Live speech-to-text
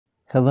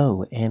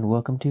Hello and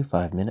welcome to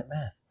 5-Minute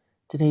Math.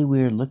 Today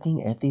we are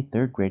looking at the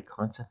third grade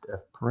concept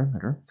of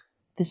perimeter.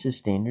 This is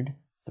standard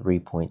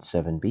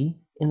 3.7b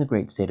in the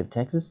great state of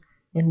Texas,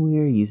 and we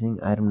are using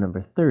item number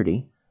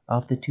 30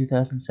 of the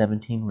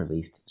 2017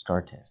 released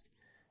STAAR test.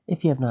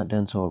 If you have not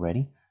done so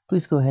already,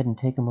 please go ahead and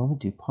take a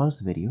moment to pause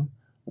the video,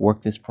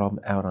 work this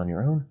problem out on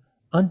your own,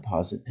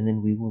 unpause it, and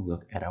then we will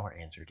look at our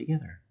answer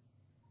together.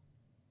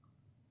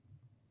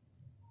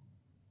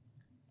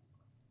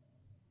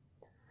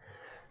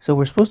 So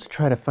we're supposed to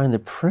try to find the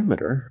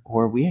perimeter,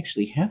 or we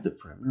actually have the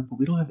perimeter, but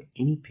we don't have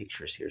any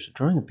pictures here. So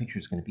drawing a picture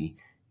is going to be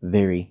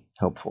very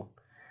helpful.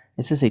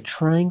 It says a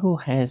triangle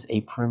has a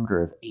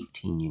perimeter of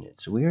 18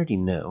 units. So we already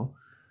know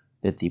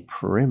that the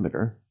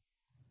perimeter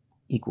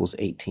equals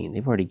 18.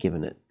 They've already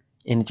given it.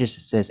 And it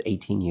just says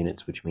 18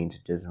 units, which means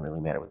it doesn't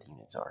really matter what the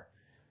units are.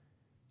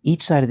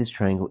 Each side of this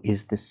triangle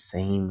is the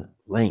same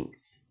length.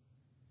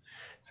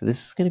 So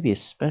this is going to be a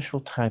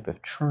special type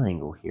of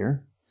triangle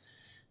here.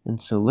 And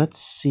so let's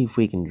see if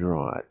we can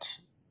draw it.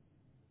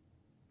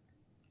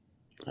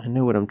 I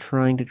know what I'm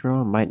trying to draw.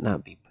 It might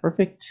not be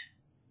perfect.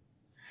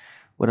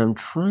 What I'm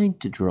trying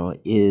to draw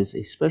is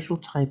a special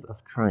type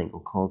of triangle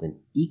called an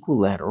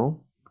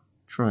equilateral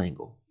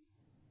triangle.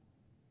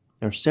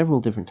 There are several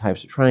different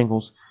types of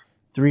triangles.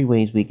 3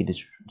 ways we could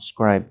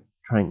describe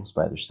triangles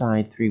by their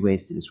side, 3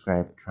 ways to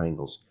describe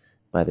triangles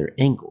by their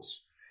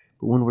angles.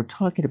 But when we're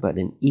talking about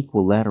an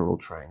equilateral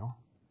triangle,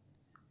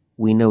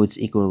 we know it's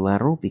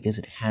equilateral because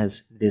it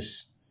has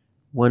this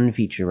one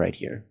feature right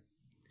here.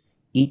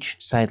 Each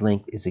side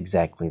length is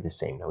exactly the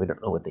same. Now, we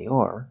don't know what they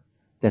are.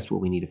 That's what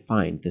we need to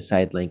find, the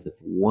side length of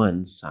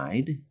one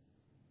side.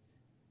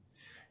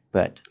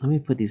 But let me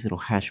put these little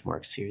hash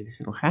marks here.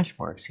 These little hash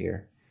marks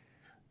here,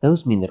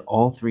 those mean that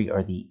all 3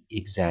 are the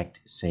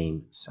exact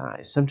same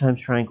size. Sometimes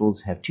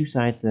triangles have 2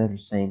 sides that are the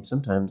same.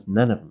 Sometimes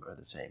none of them are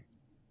the same.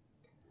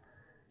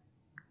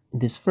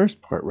 This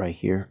first part right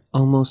here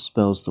almost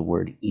spells the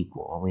word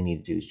equal. All we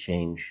need to do is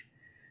change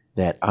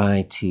that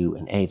I to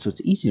an A, so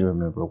it's easy to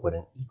remember what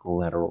an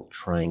equilateral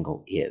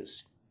triangle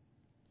is.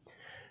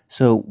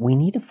 So we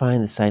need to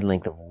find the side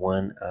length of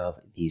one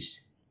of these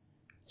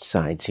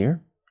sides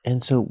here.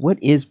 And so what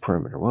is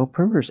perimeter? Well,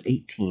 perimeter is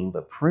 18,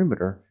 but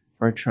perimeter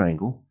for a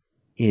triangle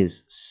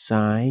is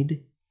side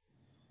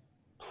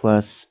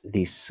plus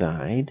the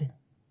side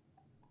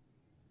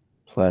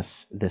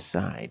plus the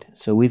side.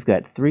 So we've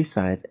got 3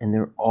 sides and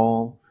they're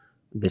all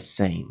the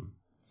same.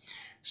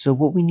 So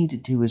what we need to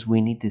do is we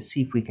need to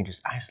see if we can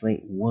just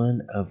isolate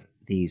one of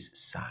these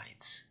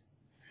sides.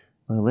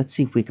 Well, let's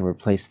see if we can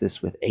replace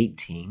this with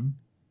 18.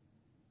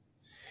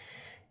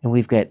 And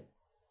we've got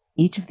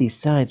each of these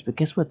sides, but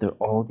guess what? They're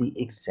all the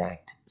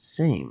exact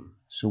same.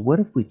 So what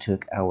if we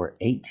took our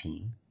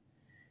 18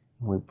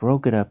 and we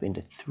broke it up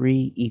into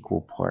 3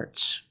 equal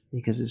parts?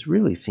 Because this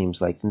really seems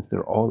like, since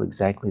they're all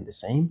exactly the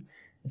same,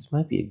 this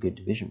might be a good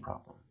division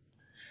problem.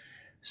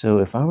 So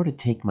if I were to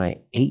take my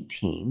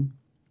 18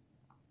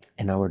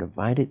 and I were to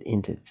divide it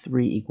into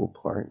 3 equal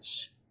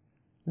parts,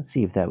 let's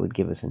see if that would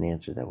give us an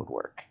answer that would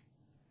work.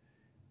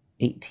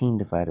 18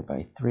 divided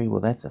by 3, well,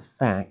 that's a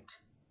fact.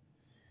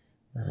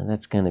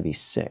 That's going to be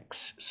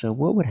 6. So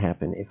what would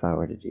happen if I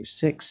were to do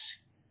 6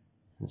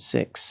 and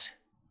 6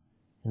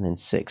 and then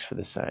 6 for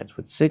the sides?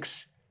 Would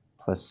 6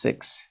 plus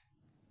 6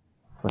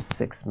 plus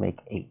 6 make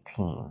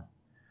 18?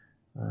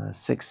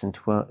 6 and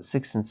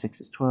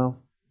 6 is 12,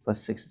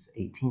 plus 6 is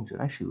 18, so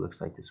it actually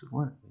looks like this would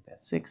work. We've got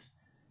 6,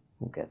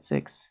 we've got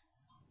 6,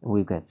 and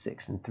we've got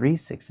 6. And 3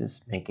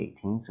 6s make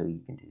 18, so you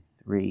can do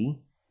 3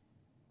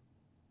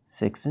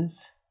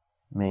 6s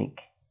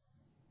make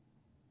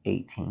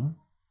 18.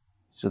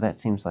 So that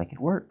seems like it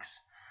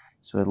works.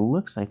 So it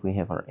looks like we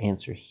have our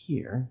answer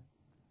here.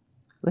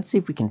 Let's see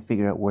if we can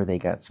figure out where they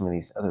got some of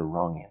these other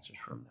wrong answers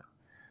from, though.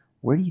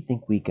 Where do you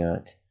think we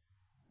got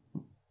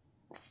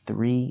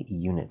 3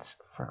 units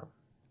from?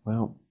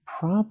 Well,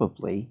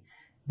 probably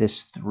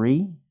this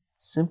 3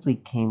 simply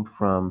came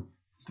from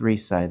 3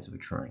 sides of a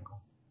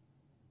triangle.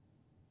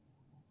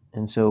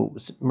 And so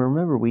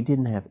remember, we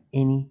didn't have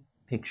any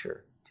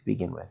picture to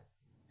begin with.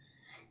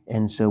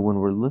 And so when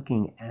we're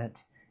looking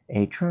at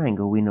a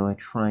triangle, we know a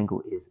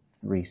triangle is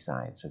 3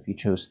 sides. So if you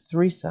chose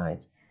 3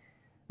 sides,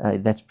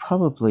 that's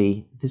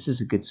probably, this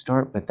is a good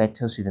start, but that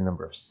tells you the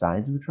number of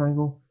sides of a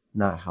triangle,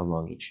 not how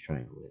long each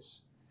triangle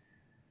is.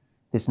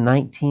 This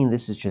 19,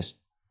 this is just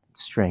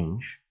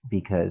strange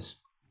because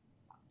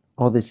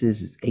all this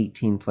is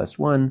 18 plus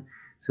 1,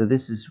 so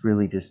this is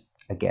really just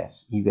a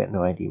guess. You got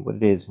no idea what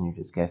it is, and you're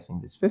just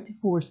guessing. This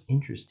 54 is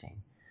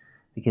interesting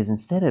because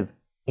instead of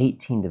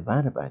 18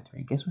 divided by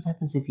 3, guess what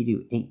happens if you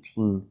do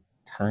 18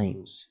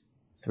 times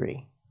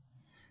 3?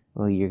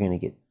 Well, you're going to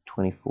get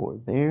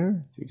 24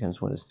 there. 3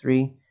 times 1 is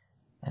 3.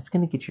 That's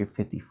going to get you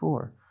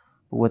 54.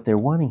 But what they're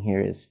wanting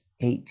here is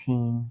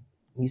 18.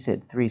 You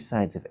said 3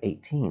 sides of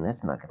 18.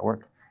 That's not going to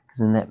work, because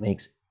then that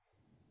makes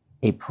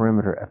a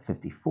perimeter of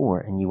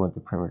 54, and you want the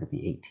perimeter to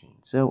be 18.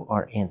 So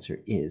our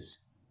answer is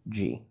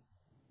G.